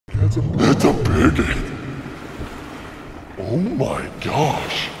It's a biggie. Oh my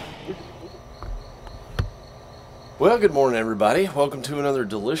gosh. Well, good morning everybody. Welcome to another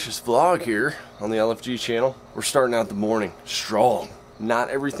delicious vlog here on the LFG channel. We're starting out the morning strong. Not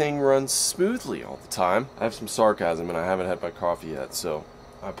everything runs smoothly all the time. I have some sarcasm and I haven't had my coffee yet, so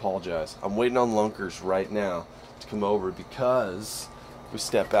I apologize. I'm waiting on Lunkers right now to come over because if we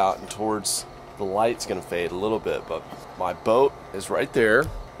step out and towards the light's gonna fade a little bit, but my boat is right there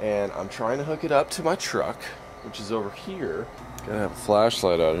and I'm trying to hook it up to my truck, which is over here. Gotta have a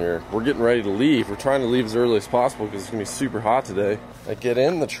flashlight out here. We're getting ready to leave. We're trying to leave as early as possible because it's gonna be super hot today. I get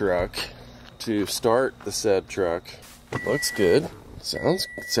in the truck to start the said truck. Looks good. Sounds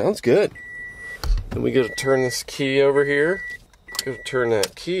good. Then we go to turn this key over here. Go to turn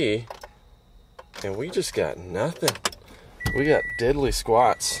that key, and we just got nothing. We got diddly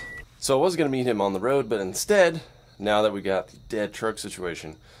squats. So I was gonna meet him on the road, but instead, now that we got the dead truck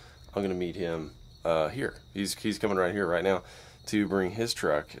situation, I'm gonna meet him here. He's coming right here right now to bring his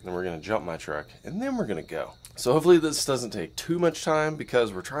truck, and then we're gonna jump my truck, and then we're gonna go. So hopefully this doesn't take too much time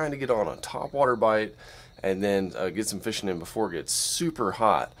because we're trying to get on a topwater bite and then get some fishing in before it gets super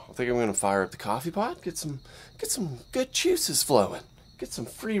hot. I think I'm gonna fire up the coffee pot, get some good juices flowing, get some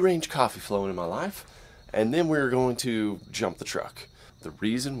free range coffee flowing in my life, and then we're going to jump the truck. The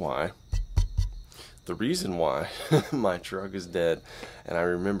reason why my truck is dead, and I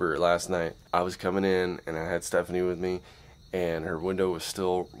remember last night I was coming in and I had Stephanie with me and her window was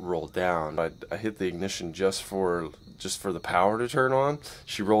still rolled down. I hit the ignition just for the power to turn on.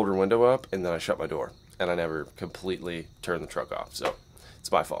 She rolled her window up and then I shut my door and I never completely turned the truck off, so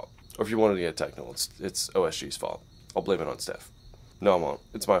it's my fault. Or if you wanted to get technical, it's OSG's fault. I'll blame it on Steph. No, I won't.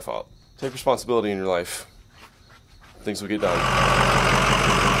 It's my fault. Take responsibility in your life. Things will get done.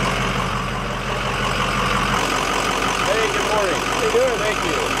 Hey, good morning. How you doing? Thank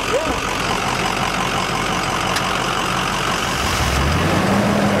you. Yeah.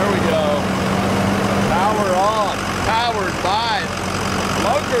 There we go. Power on. Powered by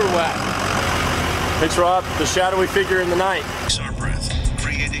Lunker Wet. Thanks, Rob. The shadowy figure in the night. Our breath,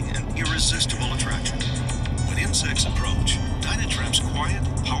 creating an irresistible attraction. When insects approach, Dynatrap's quiet,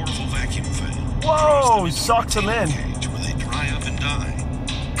 powerful vacuum fan. Whoa! Sucks them in. Cage where they dry up and die.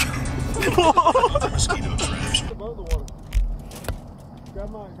 The mosquito traps.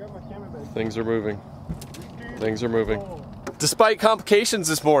 Things are moving. Things are moving. Despite complications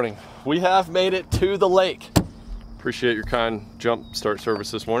this morning, we have made it to the lake. Appreciate your kind jump start service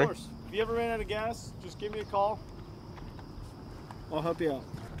this morning. Of course. If you ever ran out of gas, just give me a call. I'll help you out.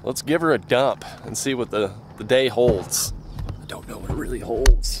 Let's give her a dump and see what the day holds. I don't know what it really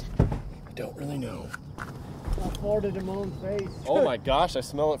holds. I don't really know. I farted in my own face. Oh my gosh, I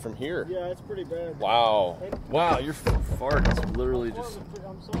smell it from here. Yeah, it's pretty bad. Wow. Wow, your fart is literally just...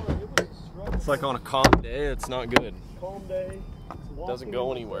 I'm sorry, it was stressful. It's like on a calm day, it's not good. Calm day. It doesn't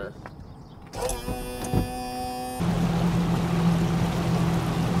go anywhere.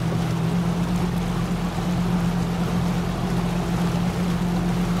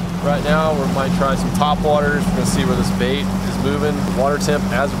 Right now, we might try some top waters. We're gonna see where this bait is moving. Water temp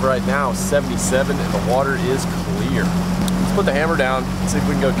as of right now is 77 and the water is clear. Let's put the hammer down and see if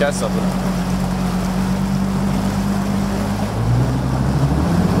we can go catch something.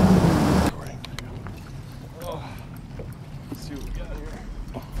 Let's see what we got here.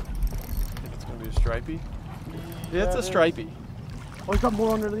 I think it's gonna be a stripey. Yeah, it's a stripey. Oh, he's got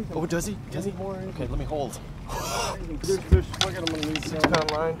more underneath him. Oh, does he? Does he? More Okay, let me hold. There's fish. Look at him underneath. 6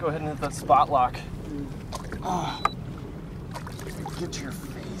 pound line. Go ahead and hit that spot lock. Oh. Get to your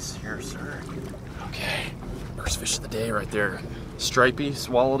face here, sir. Okay. First fish of the day right there. Stripey,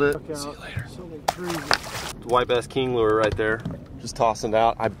 swallowed it. See you later. White bass king lure right there. Just tossing it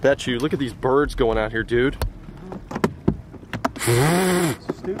out. I bet you, look at these birds going out here, dude.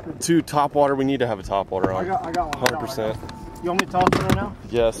 Stupid. Two top water. We need to have a top water on. I got one. 100%. You want me to toss one right now?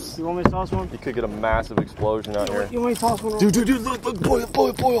 Yes. You want me to toss one? You could get a massive explosion out here. You want me to toss one? Dude, look,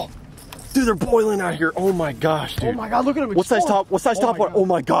 boil. Dude, they're boiling out here. Oh my gosh, dude. Oh my god, look at them. What size top water? Oh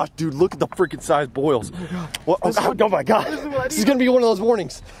my gosh, dude, look at the freaking size boils. Oh my god. This is gonna be one of those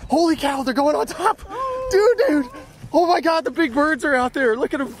mornings. Holy cow, they're going on top. Dude. Oh my god, the big birds are out there.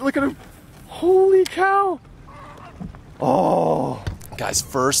 Look at them. Holy cow. Oh. Guys,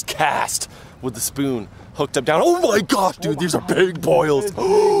 first cast with the spoon. Hooked up down. Oh my gosh, dude, these are big boils.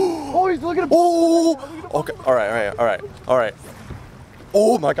 Oh, he's looking at. Oh. Okay. All right.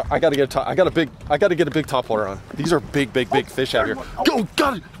 Oh my god, I gotta get a big top water on. These are big fish out here. Go,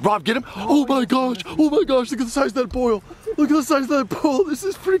 got it! Rob, get him! Oh my gosh, look at the size of that boil. This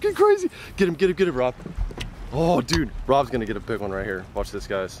is freaking crazy. Get him, Rob. Oh dude, Rob's gonna get a big one right here. Watch this,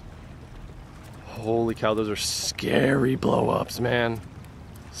 guys. Holy cow, those are scary blow-ups, man.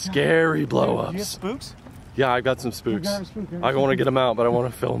 Scary blow-ups. You have spooks? Yeah, I got some spooks. You got a spook, I want to get them out, but I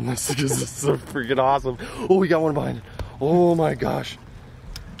want to film this because it's so freaking awesome. Oh, we got one behind it. Oh my gosh.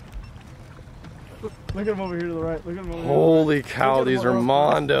 Look at him over here to the right. Look at him over here. Holy cow, these are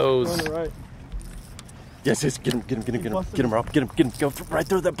mondos. On the right. Yes, yes, get him, Rob. Get him, go right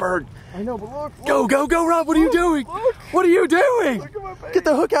through the bird. I know, but look. Go, Rob, what are you doing? Look. What are you doing? Look at my face. Get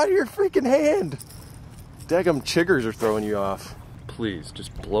the hook out of your freaking hand. Daggum chiggers are throwing you off. Please,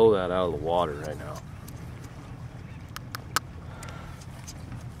 just blow that out of the water right now.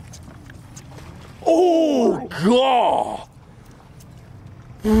 Oh, God.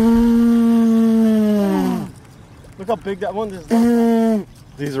 Look how big that one is.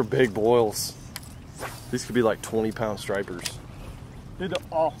 These are big boils. These could be like 20-pound stripers. Dude,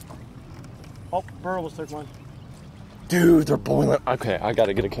 oh, Burl was took one. Dude, they're boiling. Okay, I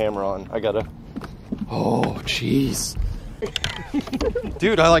gotta get a camera on. Oh, jeez.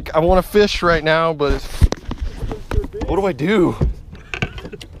 Dude, I want to fish right now, but what do I do?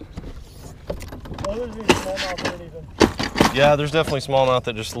 Oh, there's even smallmouth there even. Yeah, there's definitely smallmouth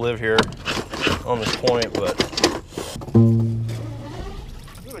that just live here on this point, but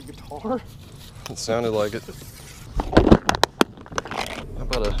Is that a guitar? it sounded like it. How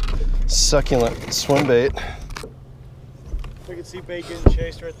about a succulent swim bait? I can see bait getting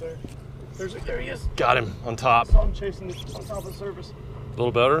chased right there. There he is. Got him on top. Saw him chasing on top of the surface. A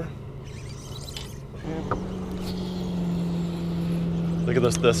little better. Yeah. Look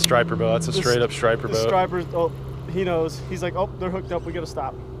at this striper boat. That's a straight up striper The boat. stripers, oh, he knows. He's like, oh, they're hooked up. We gotta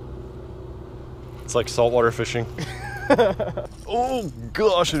stop. It's like saltwater fishing. Oh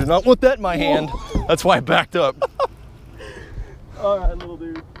gosh, I do not want that in my hand. That's why I backed up. All right, little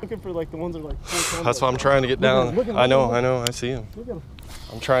dude. Looking for like the ones that are like 4 tons. That's why I'm trying to get down. Look at him, I know, I see him. Look at him.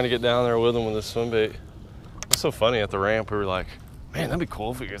 I'm trying to get down there with him with this swim bait. It's so funny at the ramp. We were like, man, that'd be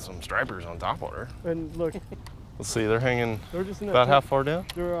cool if we get some stripers on topwater. And look, Let's see, they're hanging they're just in that about how far down?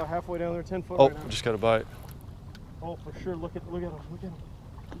 They're halfway down there, 10 foot Oh, right now. just got a bite. Oh, for sure. Look at them.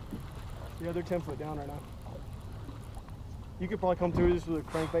 Yeah, they're 10 foot down right now. You could probably come through this with a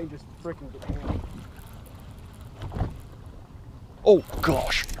crankbait and just freaking get hammered. Oh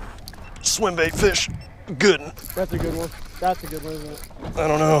gosh, swim bait fish, good. That's a good one. That's a good one, isn't it? I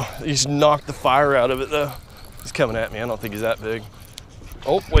don't know, he's knocked the fire out of it though. He's coming at me, I don't think he's that big.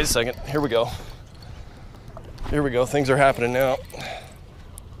 Oh, wait a second, here we go. Here we go, things are happening now.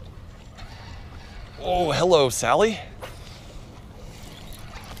 Oh, hello, Sally.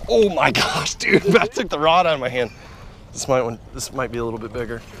 Oh my gosh, dude, I took the rod out of my hand. This might be a little bit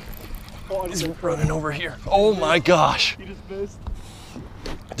bigger. Oh, He's running over here. Oh my gosh. You just missed.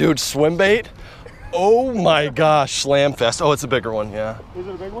 Dude, swim bait? Oh my gosh, slam fest. Oh, it's a bigger one, yeah. Is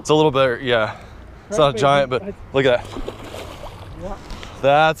it a big one? It's a little bigger, yeah. It's not a giant, but look at that. Yeah.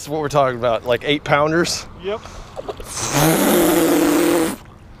 That's what we're talking about, like 8-pounders. Yep.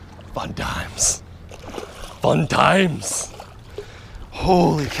 Fun times. Fun times.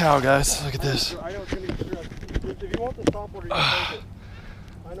 Holy cow, guys, look at this. I know it's gonna be sure. If you want the stopwater, you can take it.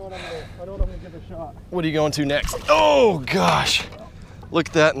 I know what I'm gonna give it a shot. What are you going to next? Oh gosh. Look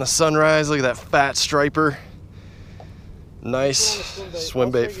at that in the sunrise. Look at that fat striper. Nice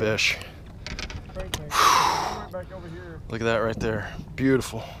swim bait fish. Right back over here. Look at that right there.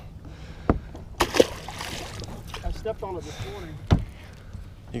 Beautiful. I stepped on it this morning.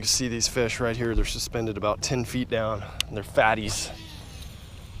 You can see these fish right here. They're suspended about 10 feet down. And they're fatties.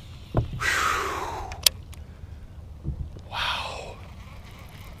 Wow.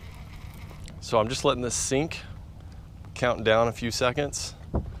 So I'm just letting this sink, counting down a few seconds,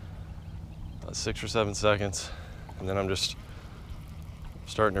 about 6 or 7 seconds, and then I'm just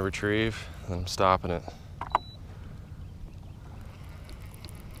starting to retrieve, and I'm stopping it.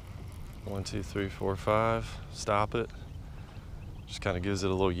 1, 2, 3, 4, 5, stop it. Just kind of gives it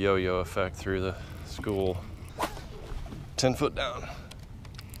a little yo-yo effect through the school. 10 foot down.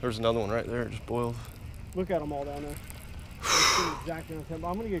 There's another one right there, just boiled. Look at them all down there. Exactly on tempo.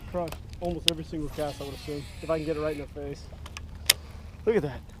 I'm gonna get crushed almost every single cast, I would assume, if I can get it right in the face. Look at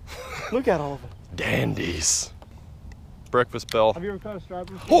that. Look at all of it. Dandies. Breakfast bell. Have you ever caught a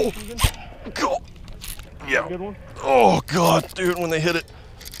striper? Oh, God. Yeah. Good one? Oh God, dude, when they hit it,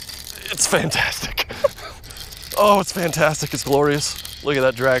 it's fantastic. Oh, it's fantastic, it's glorious. Look at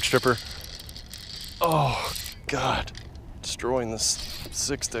that drag stripper. Oh God, destroying this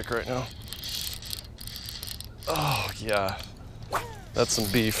 6-stick right now. Oh yeah, that's some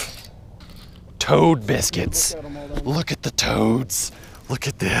beef. Toad biscuits. Look at the toads. Look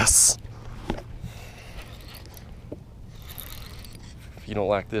at this. If you don't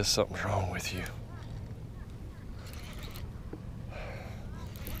like this, something's wrong with you.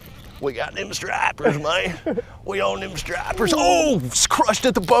 We got them stripers, man. We on them stripers. Oh, it's crushed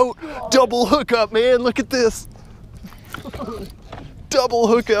at the boat. Double hookup, man. Look at this. Double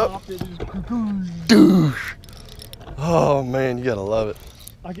hookup. Douche. Oh man, you gotta love it.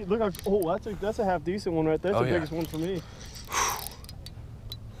 Oh, that's a half decent one right there. That's the biggest one for me.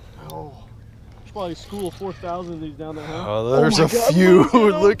 Oh, there's probably a school of 4,000 of these down there, huh? Oh, there's a few.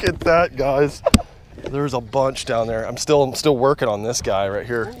 Look at that, guys. There's a bunch down there. I'm still working on this guy right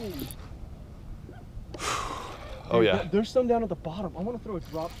here. Oh yeah. There's some down at the bottom. I want to throw a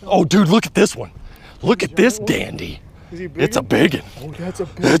drop shot. Oh, dude, look at this one. Look at this dandy. Is he big? It's a biggin. Oh, that's a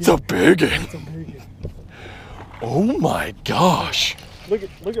big. It's a biggin. That's a big. Oh my gosh. Look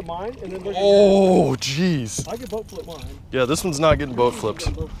at mine, and then look at oh, jeez. I can boat flip mine. Yeah, this one's not getting boat flipped.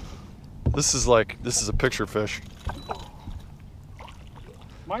 This is a picture fish.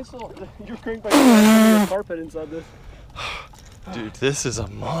 Mine's still, you're crankbait a carpet inside this. Dude, this is a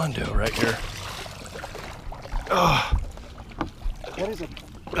mondo right here. Oh, What is it?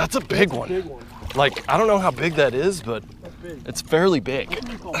 that's a big one. Big one. Like, I don't know how big that is, but That's big. it's fairly big. What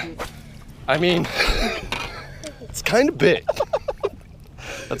do you call it? I mean, it's kind of big.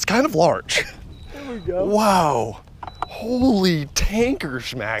 That's kind of large. There we go. Wow. Holy tanker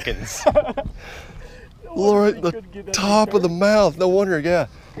schmackins. Lord, the top of the mouth. No wonder, yeah.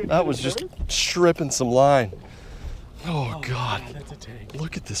 That was just stripping some line. Oh, God. Man, that's a tank.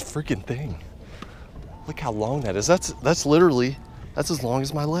 Look at this freaking thing. Look how long that is. That's literally, that's as long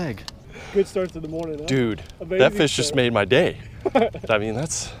as my leg. Good start to the morning, huh? Dude, Amazing that fish just start. made my day. I mean,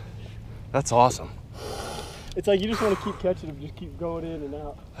 that's awesome. It's like you just want to keep catching them, just keep going in and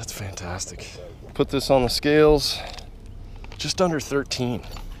out. That's fantastic. Put this on the scales, just under 13.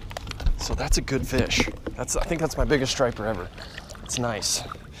 So that's a good fish. I think that's my biggest striper ever. It's nice.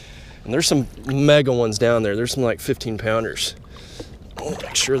 And there's some mega ones down there. There's some like 15 pounders. Oh,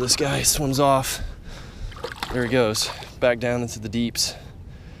 make sure this guy swims off. There he goes, back down into the deeps.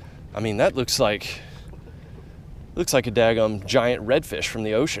 I mean, that looks like a daggum giant redfish from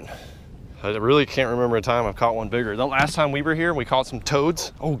the ocean. I really can't remember a time I've caught one bigger. The last time we were here, we caught some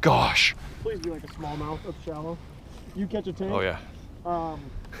toads. Oh gosh. Please be like a smallmouth up shallow. You catch a tank? Oh yeah.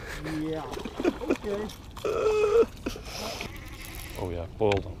 Yeah. Okay. Oh yeah,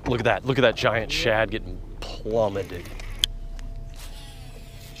 boiled. Look at that. Look at that giant shad getting plummeted.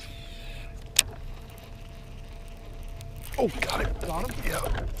 Oh, got it. Got him?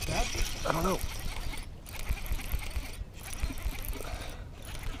 Yeah. I don't know.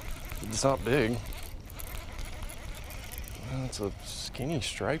 It's not big. Well, it's a skinny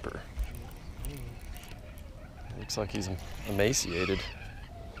striper. Looks like he's emaciated.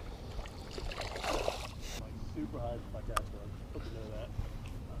 Super high my catch run. Hope you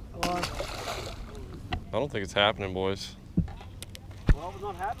know that. I don't think it's happening, boys. Well, if it's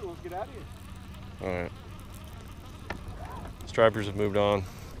not happening, let's get out of here. All right. Stripers have moved on.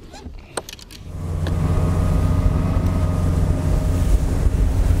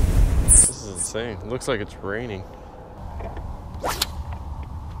 This is insane. It looks like it's raining.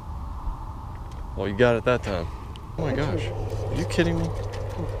 Well, you got it that time. Oh my gosh. Are you kidding me?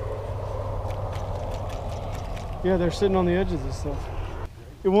 Yeah, they're sitting on the edges of stuff.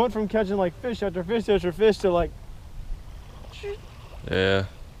 It went from catching like fish after fish after fish to like. Yeah.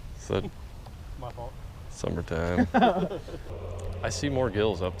 It's that My fault. summertime. I see more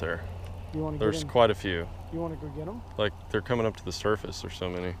gills up there. You want to There's get them? quite a few. You want to go get them? Like, they're coming up to the surface. There's so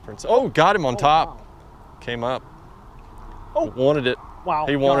many. Oh, got him on top. Wow. Came up. Oh. Wanted it. Wow.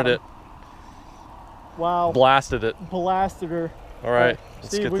 He wanted it. Wow. Blasted it. Blasted her. All right. Let's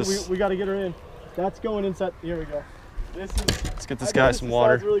Steve, get this. we got to get her in. That's going inside. Here we go. Let's get this guy some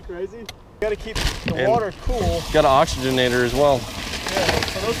water. Sounds really crazy. You got to keep the And- water cool. Got an oxygenator as well. Yeah,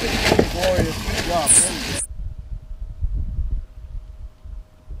 so those things are glorious. Good job. There you go.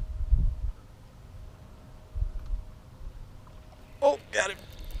 Oh, got him.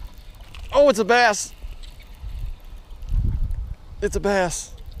 Oh, it's a bass. It's a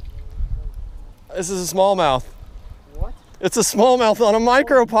bass. This is a smallmouth. What? It's a smallmouth on a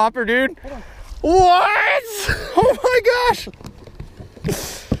micro popper, dude. What? Oh my gosh.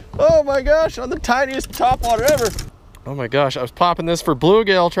 Oh my gosh, on the tiniest topwater ever. Oh my gosh, I was popping this for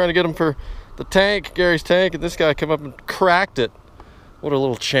bluegill, trying to get him for the tank, Gary's tank, and this guy came up and cracked it. What a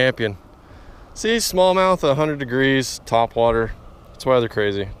little champion. See, smallmouth, 100 degrees, topwater. That's why they're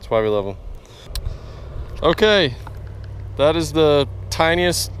crazy. That's why we love them. Okay, that is the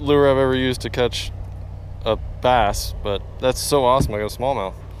tiniest lure I've ever used to catch a bass, but that's so awesome. I got a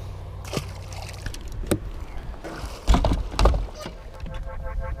smallmouth.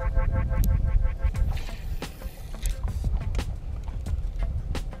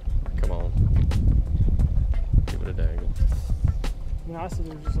 massive.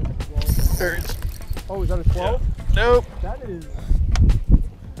 It was just like a 12. There it is. Oh, is that a 12? Yeah. Nope. That is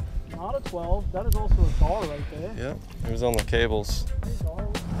not a 12. That is also a gar right there. Yeah, it was on the cables. Hey, gar.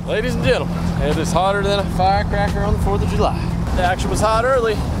 Ladies and gentlemen, it is hotter than a firecracker on the 4th of July. The action was hot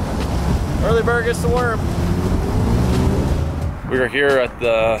early. Early bird gets the worm. We are here at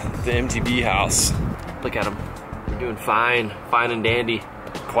the MTB house. Look at them. They're doing fine and dandy.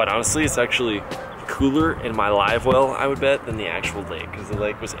 Quite honestly, it's actually cooler in my live well, I would bet, than the actual lake, because the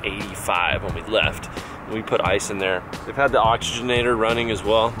lake was 85 when we left. And we put ice in there. They've had the oxygenator running as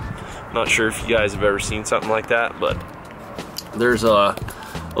well. I'm not sure if you guys have ever seen something like that, but there's a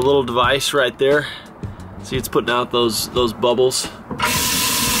little device right there. See, it's putting out those bubbles.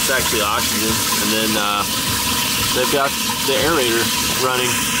 It's actually oxygen, and then they've got the aerator running,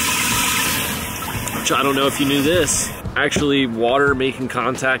 which I don't know if you knew this. Actually, water making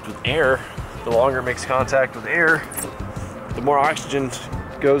contact with air, the longer it makes contact with air, the more oxygen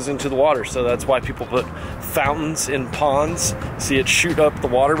goes into the water. So that's why people put fountains in ponds. See it shoot up the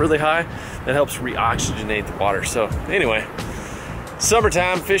water really high. That helps re-oxygenate the water. So anyway,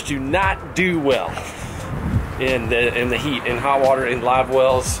 summertime fish do not do well in the heat, in hot water, in live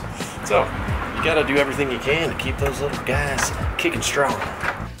wells. So you gotta do everything you can to keep those little guys kicking strong.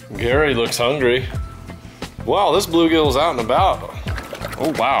 Gary looks hungry. Wow, this bluegill's out and about.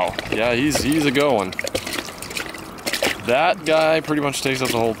 Oh wow, yeah, he's a going. That guy pretty much takes up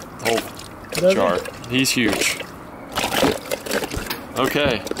the whole chart. He's huge.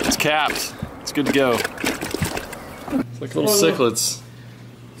 Okay, it's capped. It's good to go. It's like little cichlids.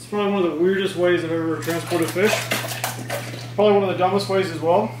 It's probably one of the weirdest ways I've ever transported fish. Probably one of the dumbest ways as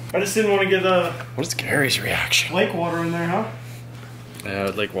well. I just didn't want to get What is Gary's reaction? lake water in there, huh?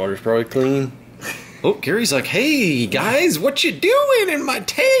 Yeah, lake water's probably clean. Oh, Gary's like, hey guys, what you doing in my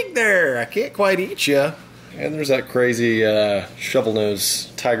tank there? I can't quite eat you. And there's that crazy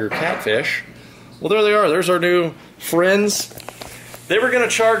shovel-nosed tiger catfish. Well, there they are. There's our new friends. They were gonna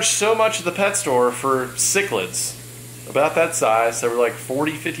charge so much at the pet store for cichlids, about that size. They were like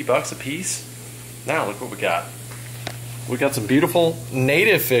 40, 50 bucks a piece. Now look what we got. We got some beautiful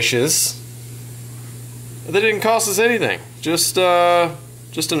native fishes. They didn't cost us anything. Just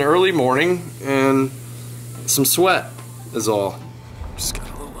an early morning and some sweat is all. Just got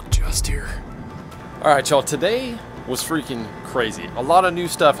a little adjust here. All right, y'all, today was freaking crazy. A lot of new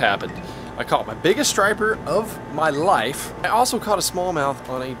stuff happened. I caught my biggest striper of my life. I also caught a smallmouth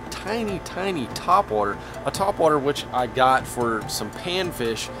on a tiny topwater. A topwater which I got for some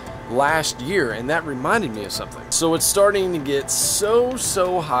panfish last year, and that reminded me of something. So it's starting to get so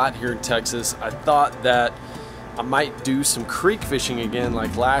hot here in Texas. I thought that I might do some creek fishing again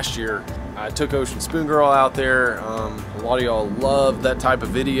like last year. I took Ocean Spoon Girl out there. A lot of y'all love that type of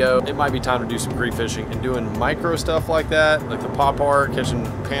video. It might be time to do some creek fishing and doing micro stuff like that, like the pop art, catching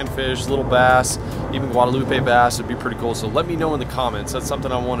panfish, little bass, even Guadalupe bass would be pretty cool. So let me know in the comments. That's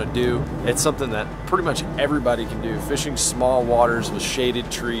something I want to do. It's something that pretty much everybody can do. Fishing small waters with shaded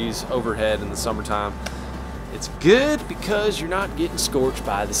trees overhead in the summertime. It's good because you're not getting scorched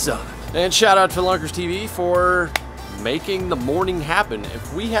by the sun. And shout out to LUNKERSTV for making the morning happen.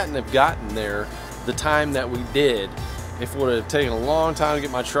 If we hadn't have gotten there the time that we did, if it would have taken a long time to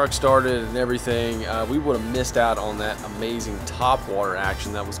get my truck started and everything, we would have missed out on that amazing topwater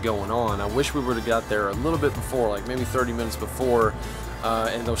action that was going on. I wish we would have got there a little bit before, like maybe 30 minutes before,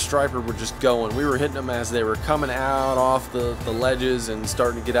 and those striper were just going. We were hitting them as they were coming out off the ledges and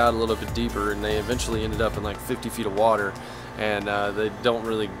starting to get out a little bit deeper, and they eventually ended up in like 50 feet of water, and they don't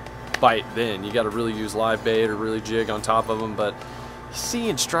really bite then. You got to really use live bait or really jig on top of them. But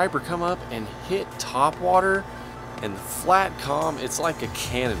seeing striper come up and hit topwater and the flat calm, it's like a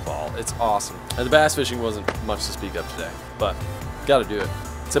cannonball. It's awesome. And the bass fishing wasn't much to speak of today, but got to do it.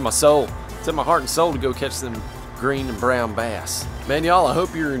 It's in my soul. It's in my heart and soul to go catch them green and brown bass. Man, y'all, I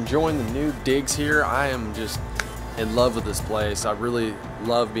hope you're enjoying the new digs here. I am just in love with this place. I really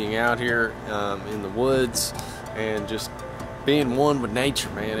love being out here in the woods and just being one with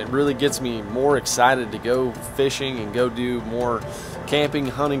nature, man. It really gets me more excited to go fishing and go do more camping,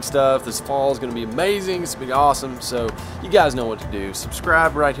 hunting stuff. This fall is going to be amazing. It's going to be awesome. So you guys know what to do.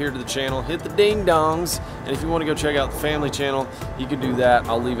 Subscribe right here to the channel. Hit the ding dongs. And if you want to go check out the family channel, you can do that.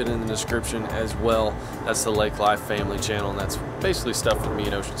 I'll leave it in the description as well. That's the Lake Life family channel. And that's basically stuff for me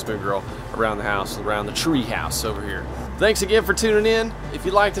and Ocean Spoon Girl around the house, around the tree house over here. Thanks again for tuning in. If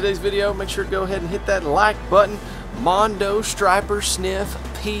you liked today's video, make sure to go ahead and hit that like button. Mondo Striper Sniff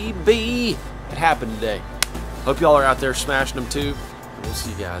PB. It happened today. Hope y'all are out there smashing them too. And we'll see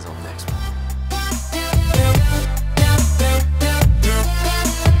you guys on the next one.